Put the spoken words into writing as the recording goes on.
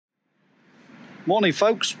Morning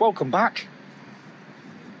folks, welcome back.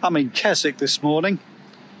 I'm in Keswick this morning.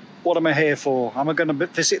 What am I here for? Am I going to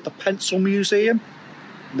visit the Pencil Museum?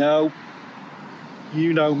 No.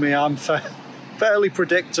 You know me, I'm fairly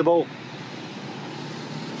predictable.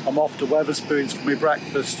 I'm off to Wetherspoons for my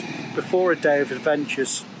breakfast before a day of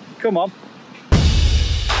adventures. Come on.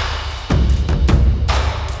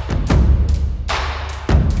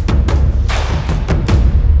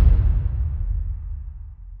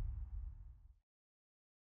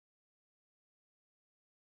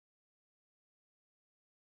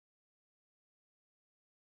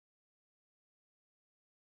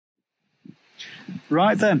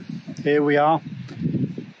 Right then, here we are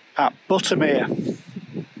at Buttermere.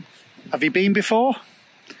 Have you been before?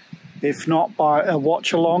 If not, by a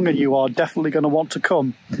watch along, and you are definitely going to want to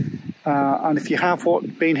come. And if you have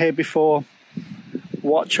been here before,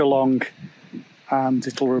 watch along and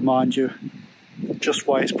it'll remind you just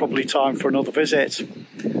why it's probably time for another visit.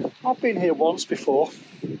 I've been here once before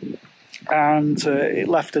and it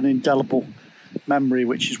left an indelible memory,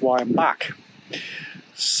 which is why I'm back.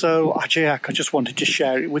 So, Jack, I just wanted to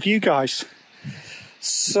share it with you guys.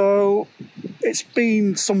 So, it's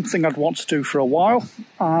been something I'd want to do for a while,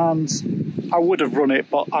 and I would have run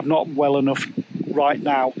it, but I'm not well enough right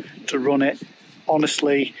now to run it.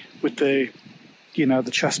 Honestly, with the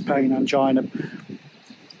chest pain, angina,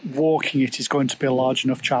 walking it is going to be a large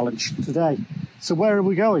enough challenge today. So where are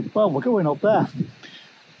we going? Well, we're going up there,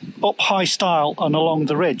 up High Stile and along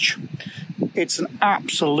the ridge. It's an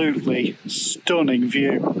absolutely stunning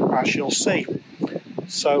view, as you'll see.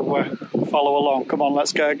 So follow along. Come on,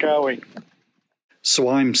 let's get going. So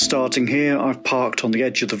I'm starting here. I've parked on the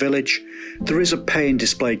edge of the village. There is a pay and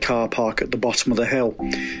display car park at the bottom of the hill.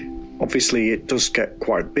 Obviously, it does get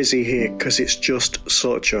quite busy here because it's just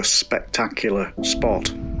such a spectacular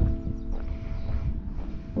spot.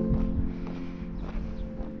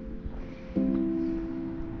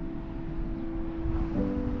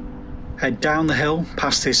 Head down the hill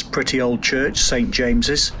past this pretty old church, St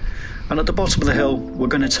James's, and at the bottom of the hill we're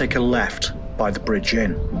going to take a left by the Bridge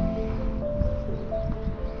Inn.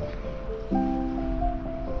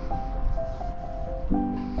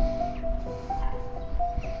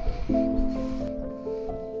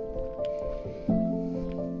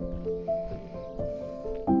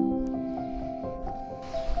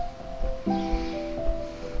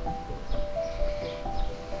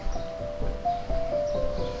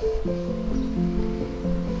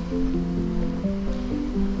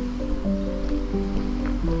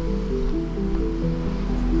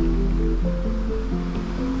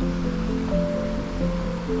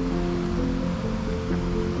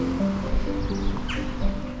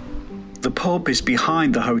 The pub is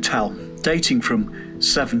behind the hotel, dating from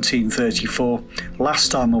 1734.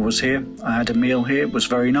 Last time I was here, I had a meal here, it was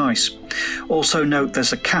very nice. Also note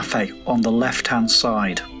there's a cafe on the left-hand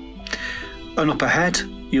side. And up ahead,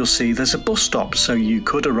 you'll see there's a bus stop, so you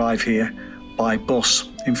could arrive here by bus.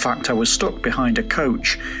 In fact, I was stuck behind a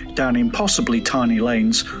coach down impossibly tiny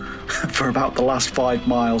lanes for about the last 5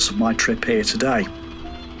 miles of my trip here today.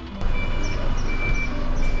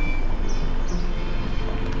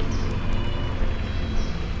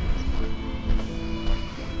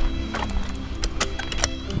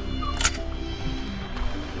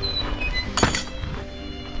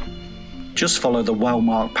 Just follow the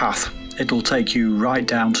well-marked path. It'll take you right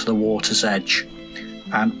down to the water's edge.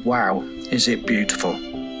 And wow, is it beautiful.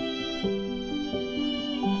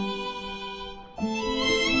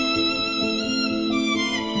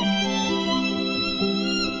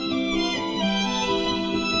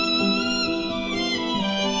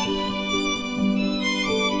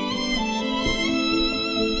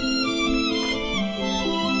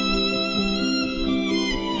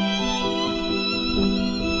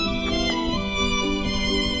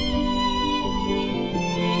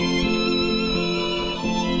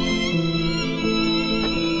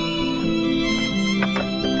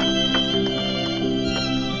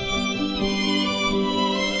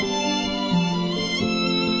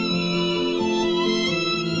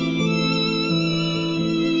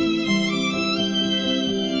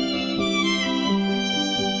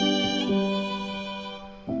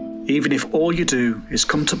 Even if all you do is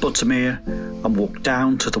come to Buttermere and walk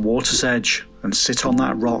down to the water's edge and sit on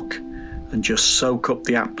that rock and just soak up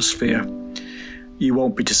the atmosphere, you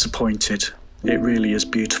won't be disappointed. It really is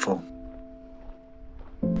beautiful.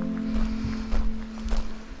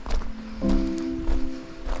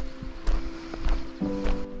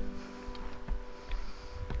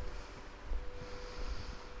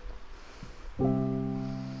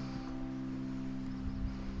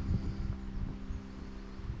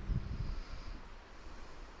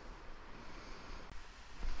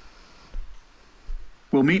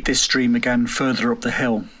 We'll meet this stream again further up the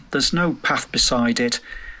hill. There's no path beside it.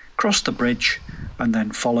 Cross the bridge and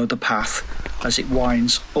then follow the path as it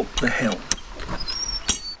winds up the hill.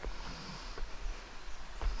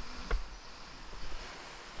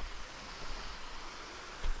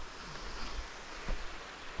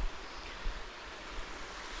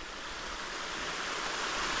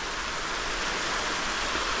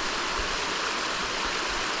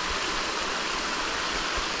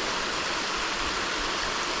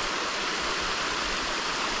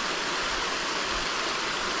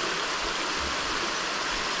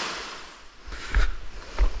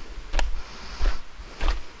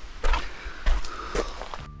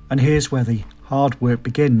 And here's where the hard work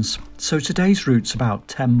begins. So today's route's about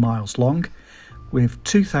 10 miles long with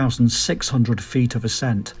 2,600 feet of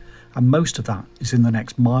ascent, and most of that is in the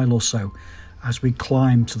next mile or so as we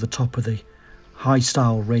climb to the top of the High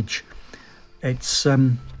Stile ridge. It's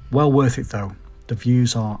well worth it though. The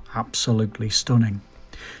views are absolutely stunning.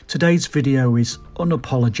 Today's video is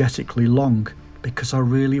unapologetically long because I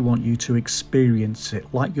really want you to experience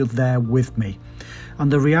it like you're there with me.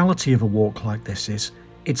 And the reality of a walk like this is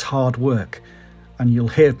it's hard work, and you'll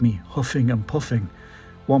hear me huffing and puffing.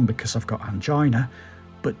 One, because I've got angina,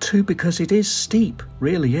 but two, because it is steep,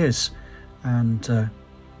 really is, and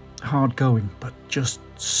hard going, but just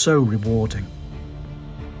so rewarding.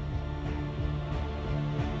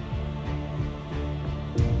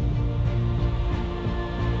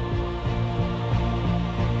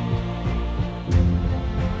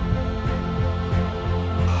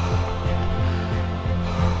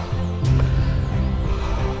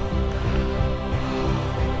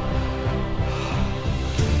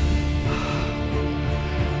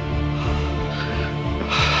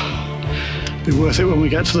 Be worth it when we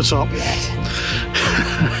get to the top.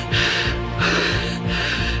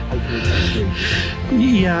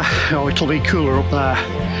 Yeah, oh, it'll be cooler up there.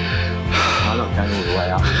 I'm not going all the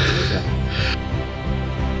way up.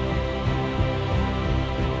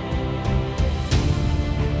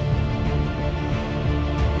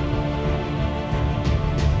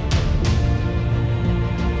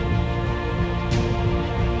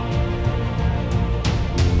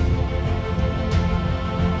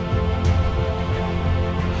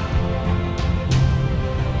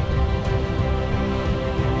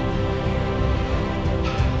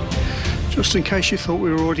 Just in case you thought we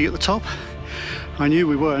were already at the top, I knew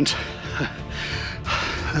we weren't.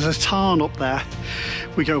 There's a tarn up there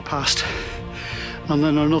we go past, and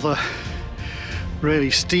then another really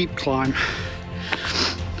steep climb.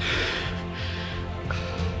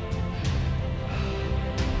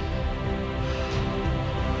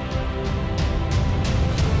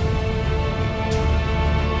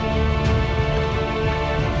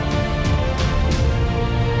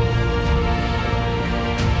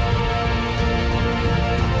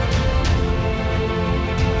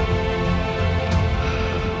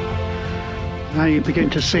 Now you begin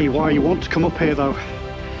to see why you want to come up here though.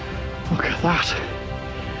 Look at that.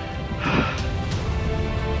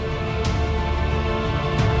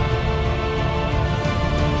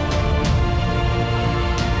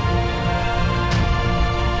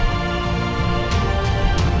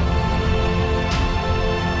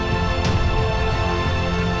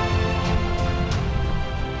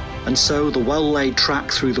 And so the well-laid track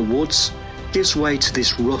through the woods gives way to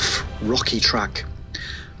this rough, rocky track.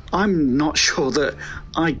 I'm not sure that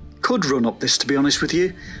I could run up this, to be honest with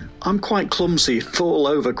you. I'm quite clumsy and fall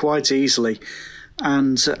over quite easily.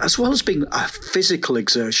 And as well as being a physical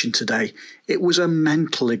exertion today, it was a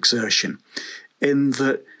mental exertion in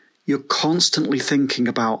that you're constantly thinking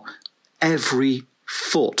about every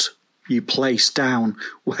foot you place down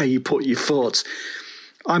where you put your foot.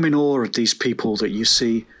 I'm in awe of these people that you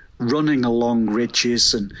see running along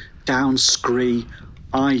ridges and down scree.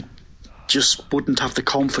 I just wouldn't have the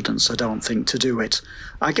confidence, I don't think, to do it.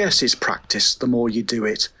 I guess it's practice. The more you do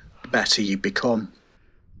it, the better you become.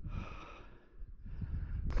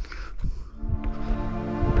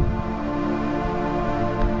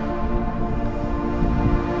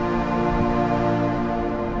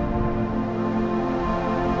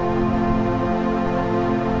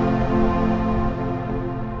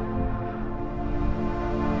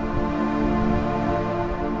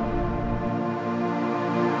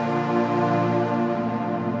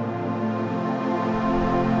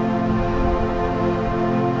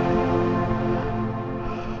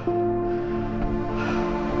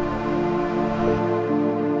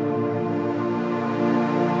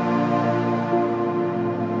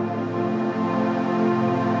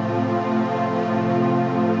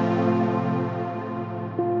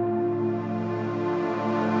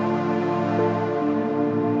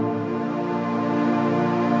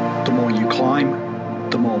 the more you climb,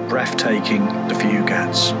 the more breathtaking the view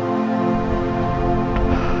gets.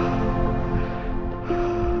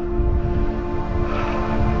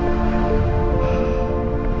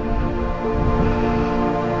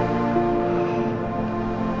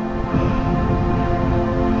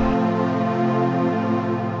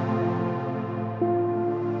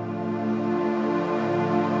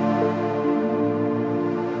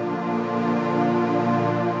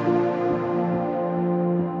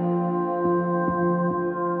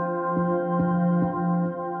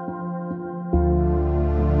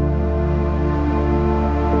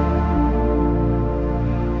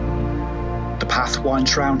 The path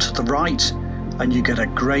winds round to the right and you get a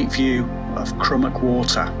great view of Crummock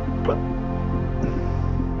Water.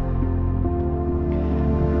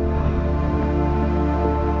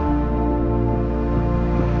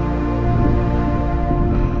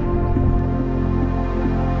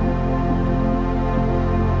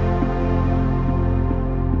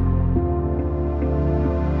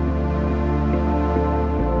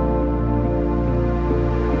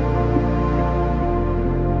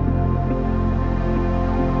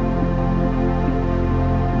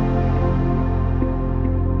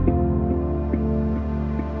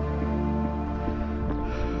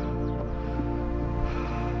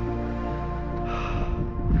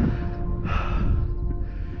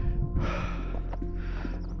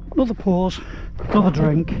 Another pause, another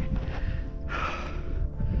drink.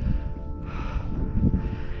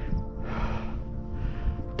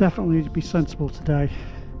 Definitely need to be sensible today.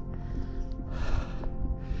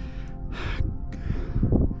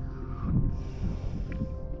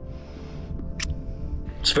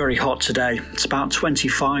 It's very hot today. It's about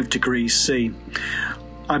 25 degrees C.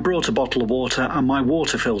 I brought a bottle of water and my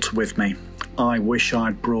water filter with me. I wish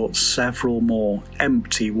I'd brought several more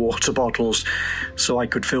empty water bottles so I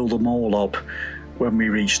could fill them all up when we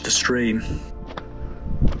reached the stream.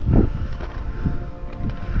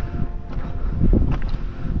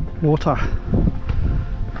 Water.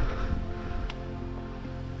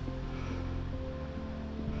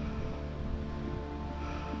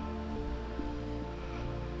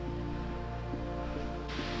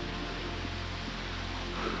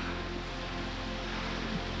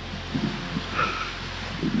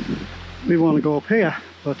 We want to go up here,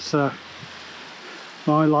 but I,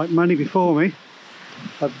 like many before me,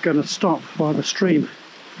 I'm going to stop by the stream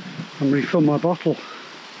and refill my bottle.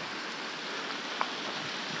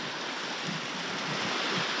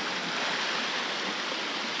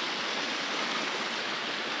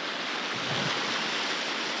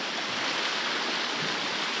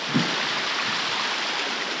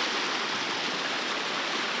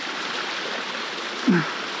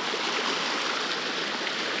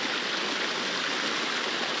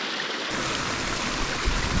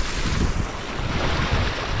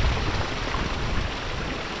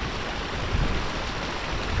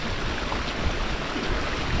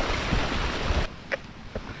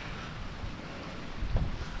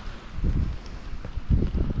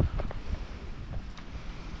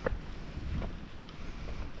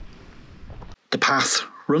 The path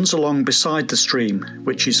runs along beside the stream,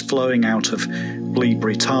 which is flowing out of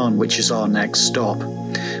Bleaberry Tarn, which is our next stop,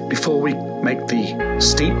 before we make the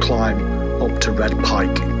steep climb up to Red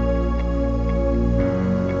Pike.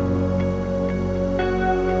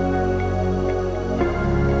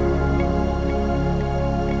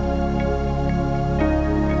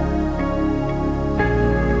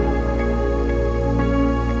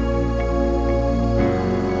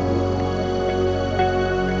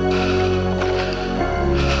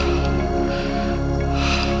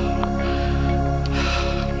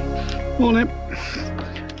 Morning.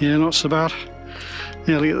 Yeah, not so bad.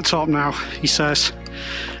 Nearly at the top now, he says.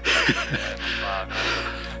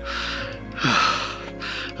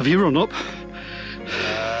 Have you run up?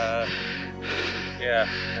 Yeah,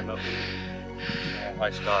 I'm up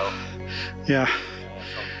High Stile. Yeah.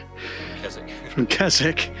 From Keswick. From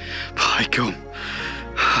Keswick? By gum.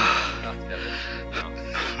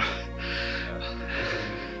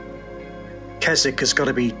 Keswick has got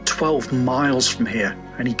to be 12 miles from here,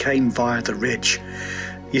 and he came via the ridge.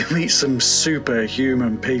 You meet some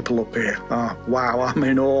superhuman people up here. Oh, wow, I'm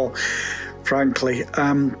in awe, frankly.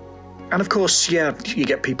 And of course, yeah, you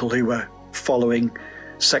get people who are following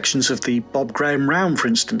sections of the Bob Graham Round, for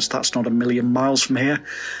instance. That's not a million miles from here.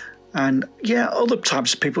 And yeah, other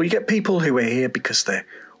types of people. You get people who are here because they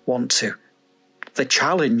want to. The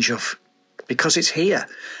challenge of, because it's here.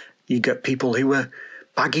 You get people who are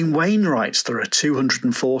bagging Wainwrights. There are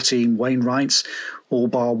 214 Wainwrights, all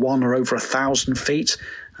bar one are over 1,000 feet,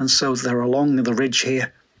 and so they're along the ridge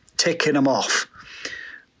here, ticking them off.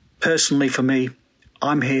 Personally, for me,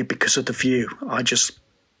 I'm here because of the view. I just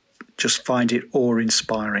find it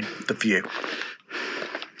awe-inspiring, the view.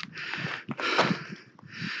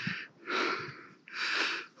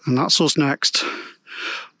 And that's us next.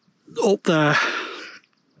 Up there,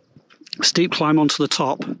 steep climb onto the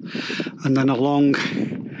top, and then along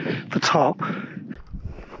the top.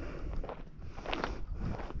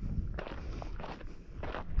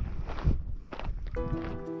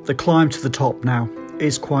 The climb to the top now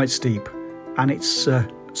is quite steep, and it's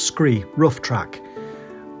scree, rough track.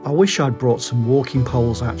 I wish I'd brought some walking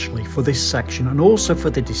poles actually for this section, and also for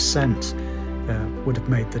the descent. Would have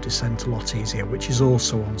made the descent a lot easier, which is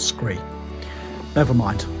also on scree. Never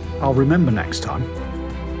mind, I'll remember next time.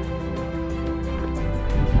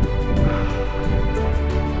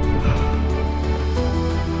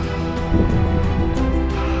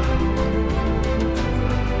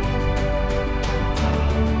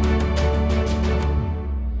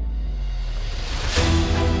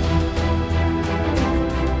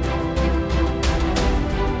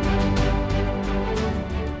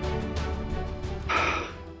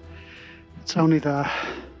 It's only there.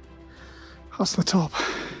 That's the top.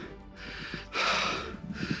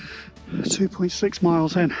 2.6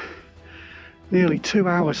 miles in. Nearly 2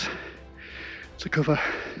 hours to cover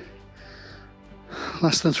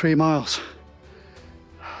less than 3 miles.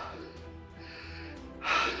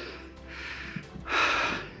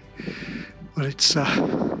 But it's a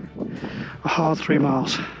hard 3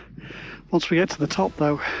 miles. Once we get to the top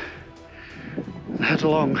though and head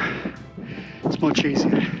along, it's much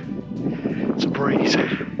easier. It's a breeze,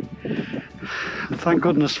 and thank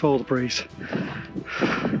goodness for the breeze.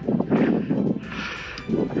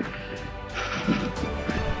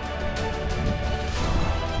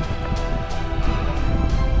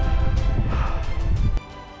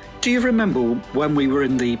 Do you remember when we were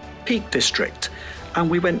in the Peak District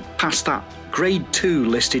and we went past that Grade 2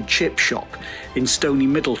 listed chip shop in Stony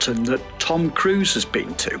Middleton that Tom Cruise has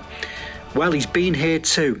been to? Well, he's been here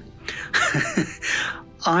too.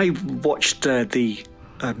 I watched the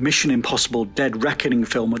Mission Impossible Dead Reckoning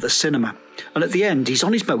film at the cinema, and at the end he's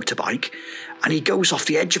on his motorbike and he goes off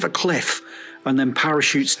the edge of a cliff and then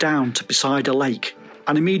parachutes down to beside a lake,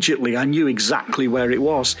 and immediately I knew exactly where it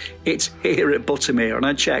was. It's here at Buttermere, and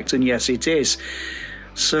I checked, and yes, it is.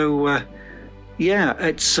 So yeah,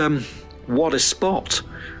 it's what a spot.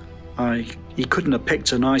 He couldn't have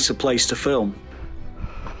picked a nicer place to film.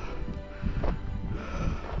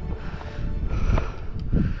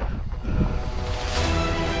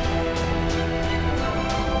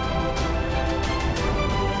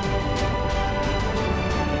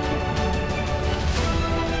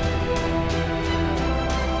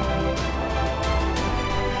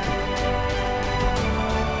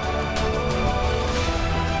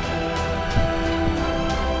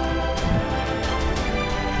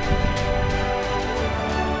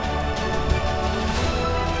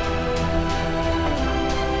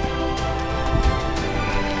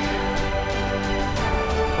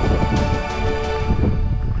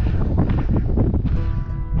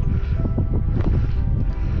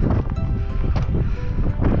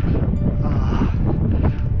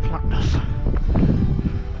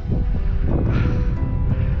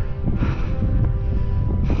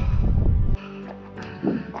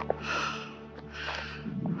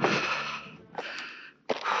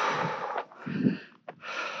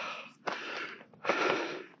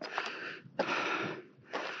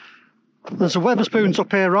 There's a Wetherspoons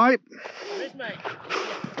up here, right? There is, mate.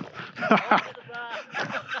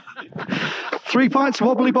 3 pints of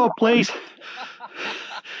wobbly bob, please.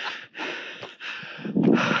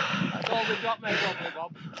 That's all we've got, mate, wobbly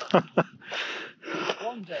bob.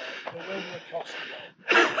 One day, there will be a cost to go.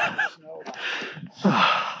 Just know that.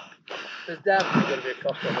 There's definitely going to be a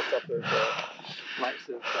cost on the top of flights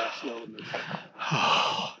of snow and this.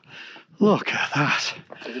 Oh, look at that.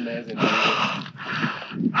 It's amazing.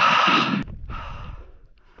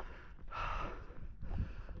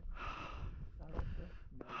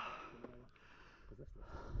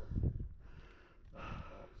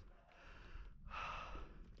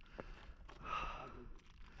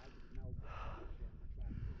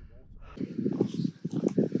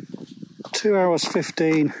 Two hours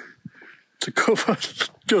 15 to cover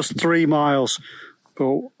just 3 miles,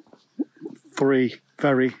 but 3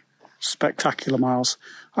 very spectacular miles.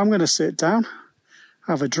 I'm going to sit down,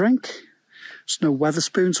 have a drink. There's no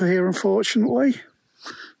Wetherspoons here, unfortunately.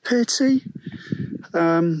 Pity.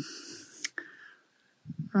 And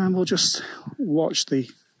we'll just watch the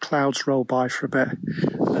clouds roll by for a bit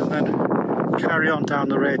and then carry on down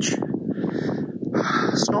the ridge.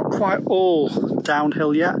 It's not quite all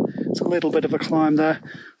downhill yet. It's a little bit of a climb there,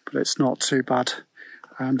 but it's not too bad.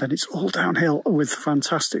 and then it's all downhill with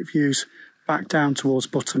fantastic views back down towards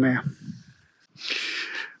Buttermere.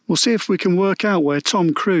 We'll see if we can work out where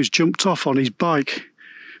Tom Cruise jumped off on his bike.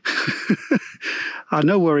 I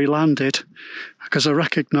know where he landed because I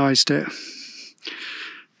recognised it.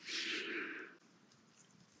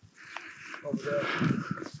 Over there.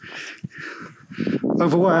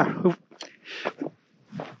 Over where?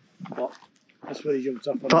 What? That's where he jumped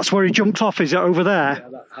off. That's where he jumped off, is it over there? Yeah,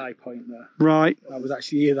 that high point there. Right. I was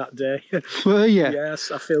actually here that day. Were you? Yes,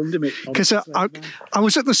 I filmed him. Because I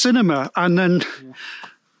was at the cinema, and then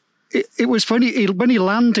it was funny, when he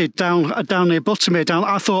landed down near Buttermere,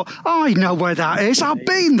 I thought, oh, I know where that is, I've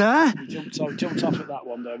been there. He jumped off at that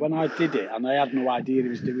one there. When I did it, and I had no idea he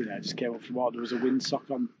was doing it, I just came up from water, there was a windsock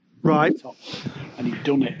on right. the top, and he'd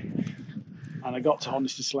done it. And I got to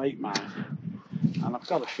Honest to Slate Mine, and I've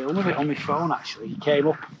got a film of it on my phone actually. He came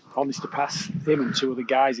up Honest to Pass, him and two other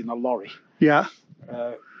guys in a lorry. Yeah.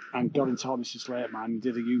 And got into Honest to Slate Mine,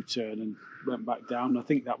 did a U-turn and went back down. I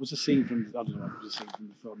think that was a scene from, I don't know if it was a scene from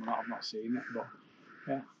the film or not, I've not seen it, but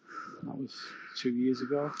yeah, that was 2 years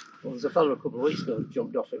ago. Well, there's a fellow a couple of weeks ago who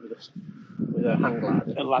jumped off it with a hang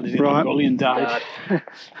glider. It landed in the gully and died.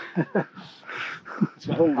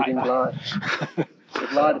 Hung in glide. The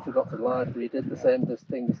glider forgot to glide, but he did the same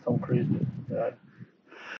thing as Tom Cruise did. Right.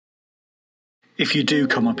 If you do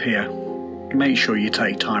come up here, make sure you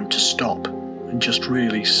take time to stop and just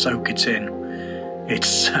really soak it in.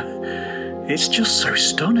 It's just so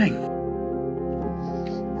stunning.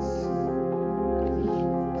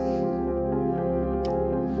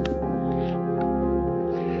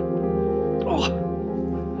 Oh.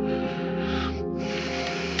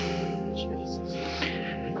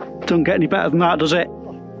 Doesn't get any better than that, does it?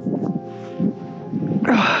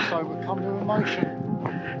 So we come to emotion.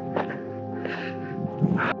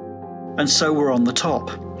 And so we're on the top.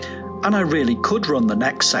 And I really could run the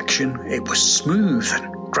next section. It was smooth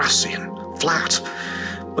and grassy and flat,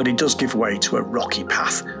 but it does give way to a rocky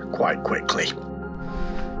path quite quickly.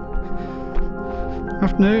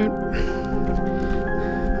 Afternoon.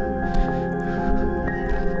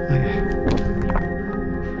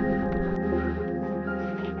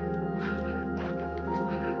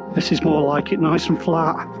 This is more like it, nice and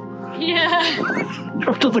flat. Yeah.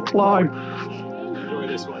 After the climb. Enjoy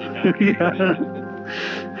this one, Yeah.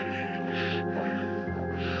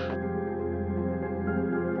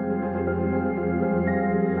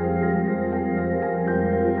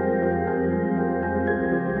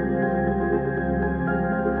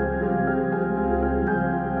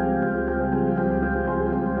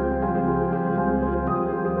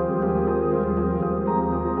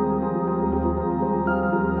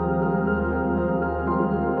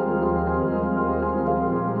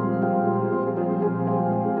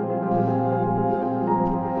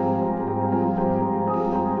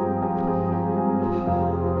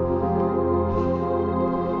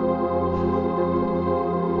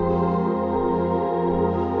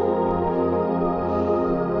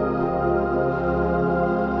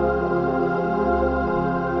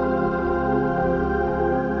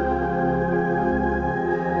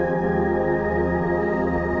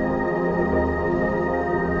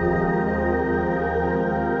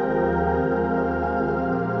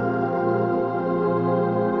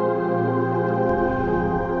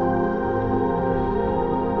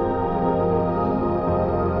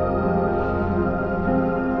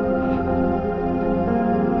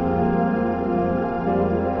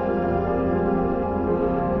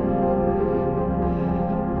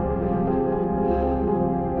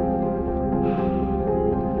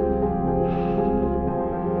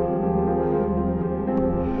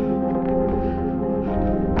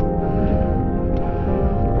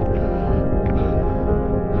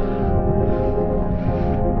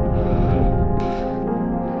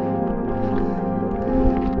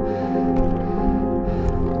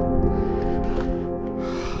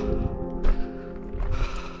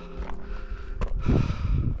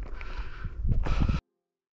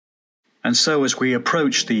 And so as we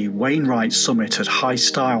approach the Wainwright summit at High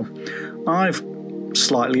Stile, I've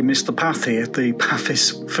slightly missed the path here. The path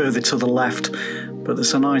is further to the left, but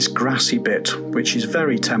there's a nice grassy bit, which is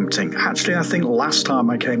very tempting. Actually, I think last time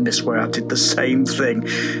I came this way, I did the same thing.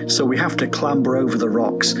 So we have to clamber over the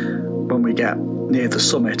rocks when we get near the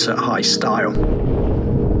summit at High Stile.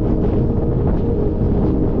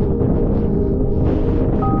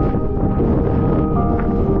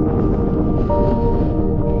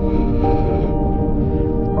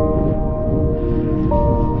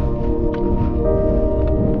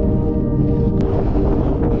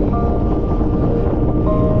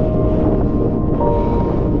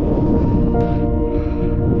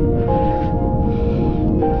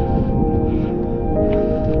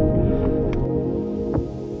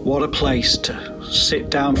 place to sit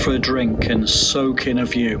down for a drink and soak in a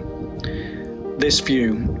view. This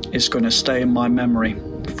view is going to stay in my memory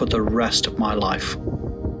for the rest of my life.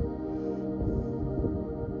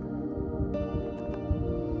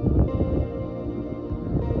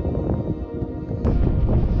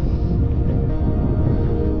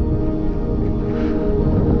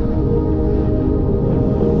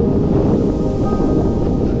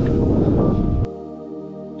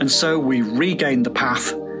 And so we regain the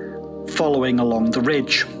path, following along the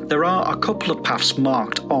ridge. There are a couple of paths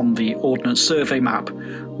marked on the Ordnance Survey map,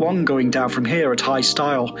 one going down from here at High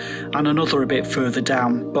Stile and another a bit further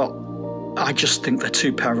down, but I just think they're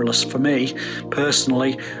too perilous for me.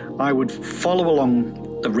 Personally, I would follow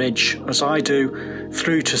along the ridge, as I do,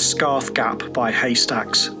 through to Scarth Gap by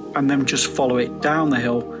Haystacks, and then just follow it down the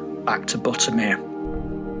hill back to Buttermere.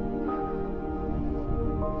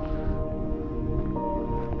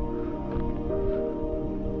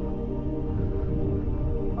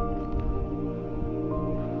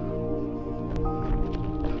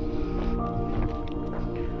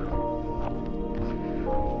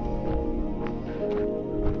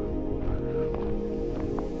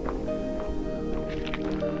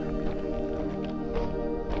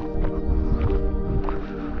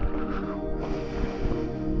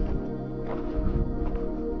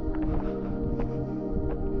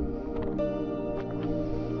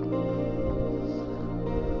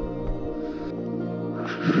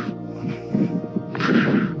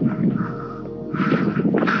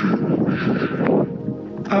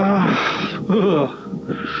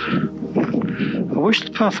 I wish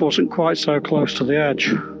the path wasn't quite so close to the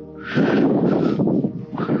edge.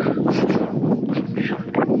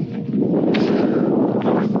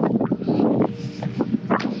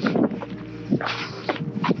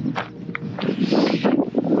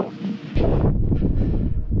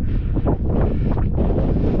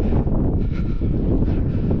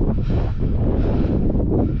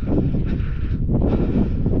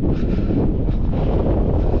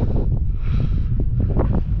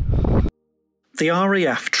 The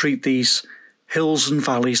RAF treat these hills and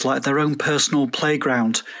valleys like their own personal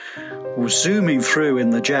playground, zooming through in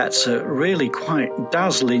the jets at really quite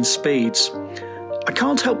dazzling speeds. I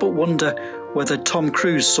can't help but wonder whether Tom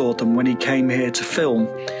Cruise saw them when he came here to film,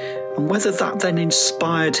 and whether that then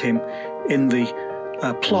inspired him in the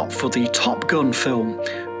plot for the Top Gun film,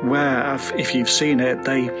 where, if you've seen it,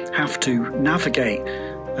 they have to navigate,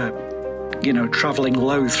 travelling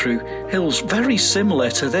low through hills very similar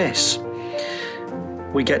to this.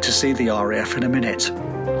 We get to see the RAF in a minute.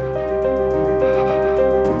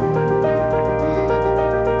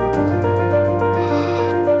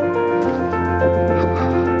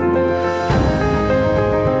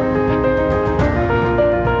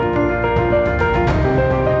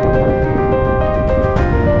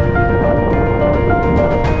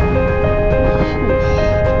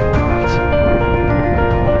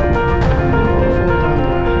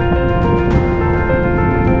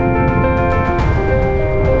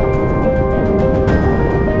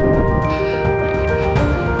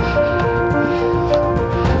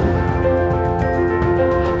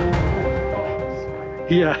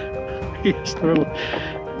 Yeah, yes,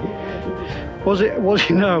 was it,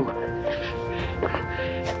 no.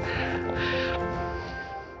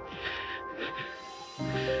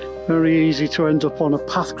 Very easy to end up on a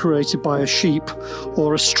path created by a sheep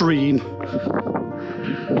or a stream.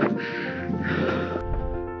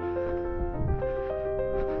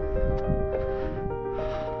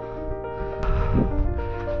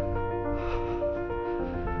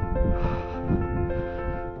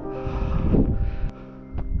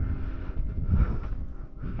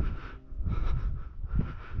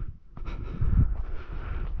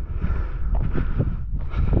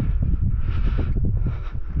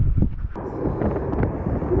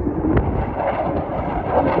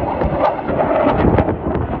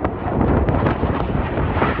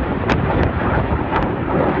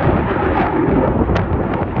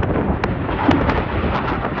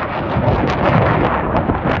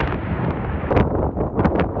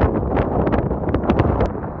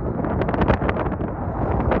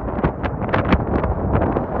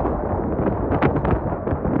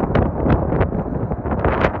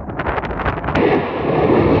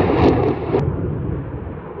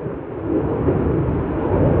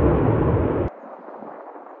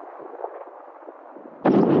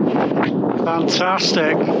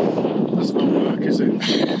 Fantastic. That's not work, is it?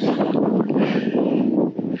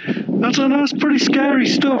 I don't know, that's pretty scary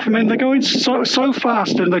stuff. I mean, they're going so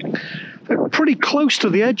fast, and they're pretty close to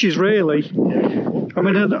the edges, really. I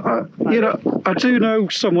mean, I do know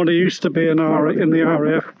someone who used to be in the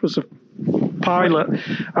RAF, was a pilot,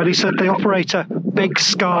 and he said they operate a big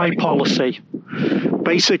sky policy.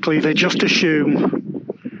 Basically, they just assume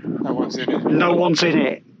No one's in it. no one's in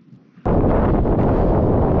it.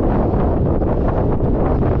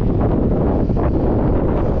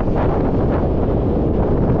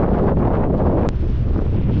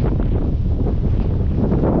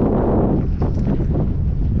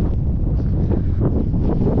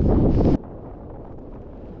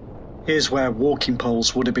 Here's where walking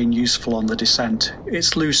poles would have been useful on the descent.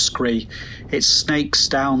 It's loose scree, it snakes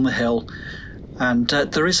down the hill, and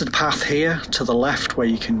there is a path here to the left where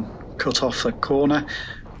you can cut off the corner,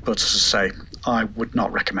 but as I say, I would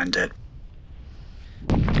not recommend it.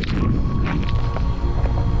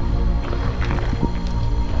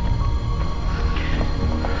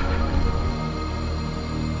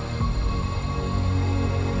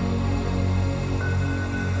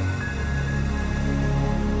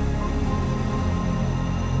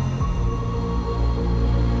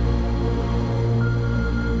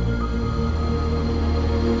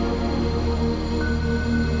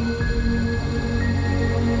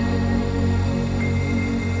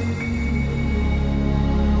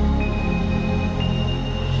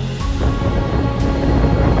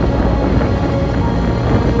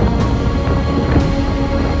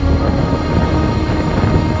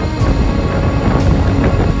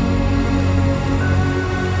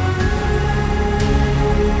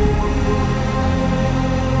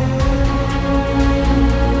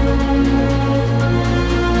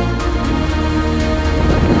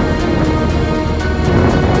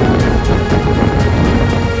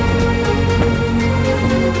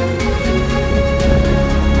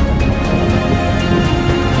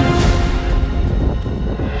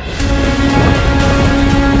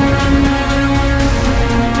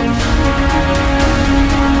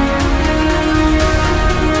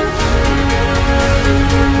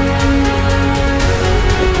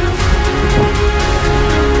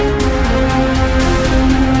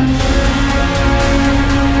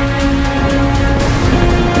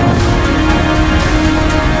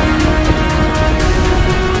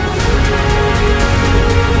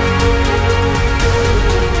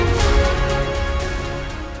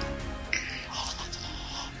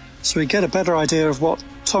 So we get a better idea of what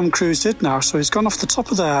Tom Cruise did now. So he's gone off the top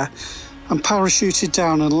of there and parachuted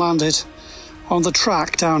down and landed on the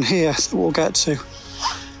track down here that we'll get to.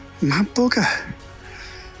 Mad bugger.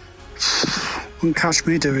 Wouldn't catch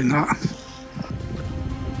me doing that.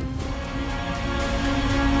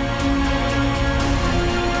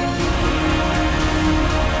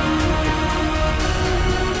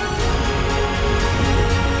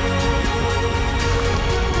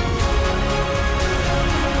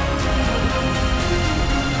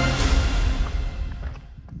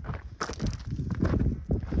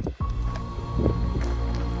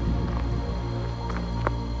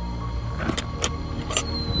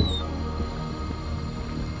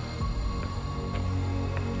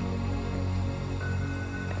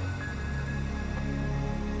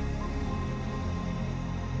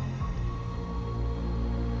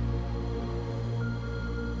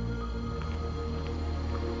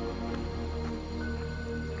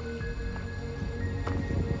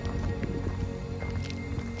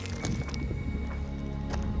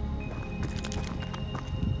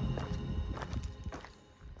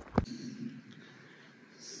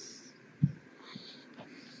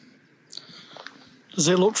 Does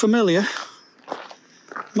it look familiar?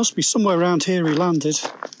 Must be somewhere around here he landed.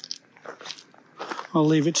 I'll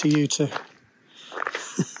leave it to you to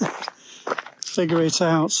figure it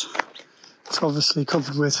out. It's obviously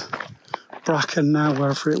covered with bracken now,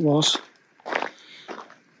 wherever it was.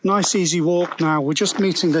 Nice easy walk now. We're just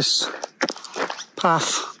meeting this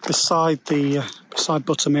path beside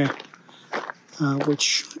Buttermere,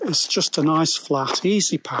 which is just a nice flat,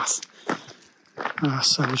 easy path.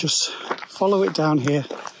 So we just follow it down here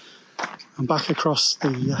and back across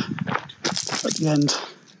at the end,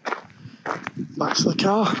 back to the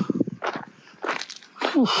car.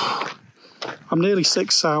 Oof. I'm nearly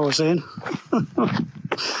 6 hours in,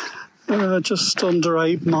 just under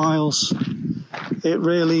 8 miles. It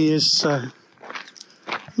really is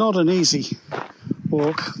not an easy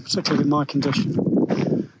walk, particularly in my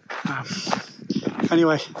condition.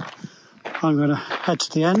 Anyway, I'm going to head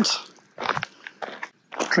to the end,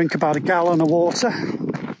 drink about 1 gallon of water,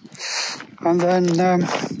 and then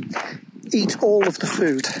eat all of the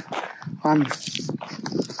food. I'm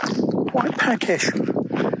quite peckish,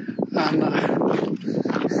 and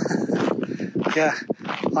yeah,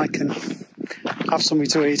 I can have something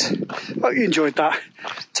to eat. Hope you enjoyed that.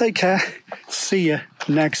 Take care. See you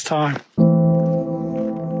next time.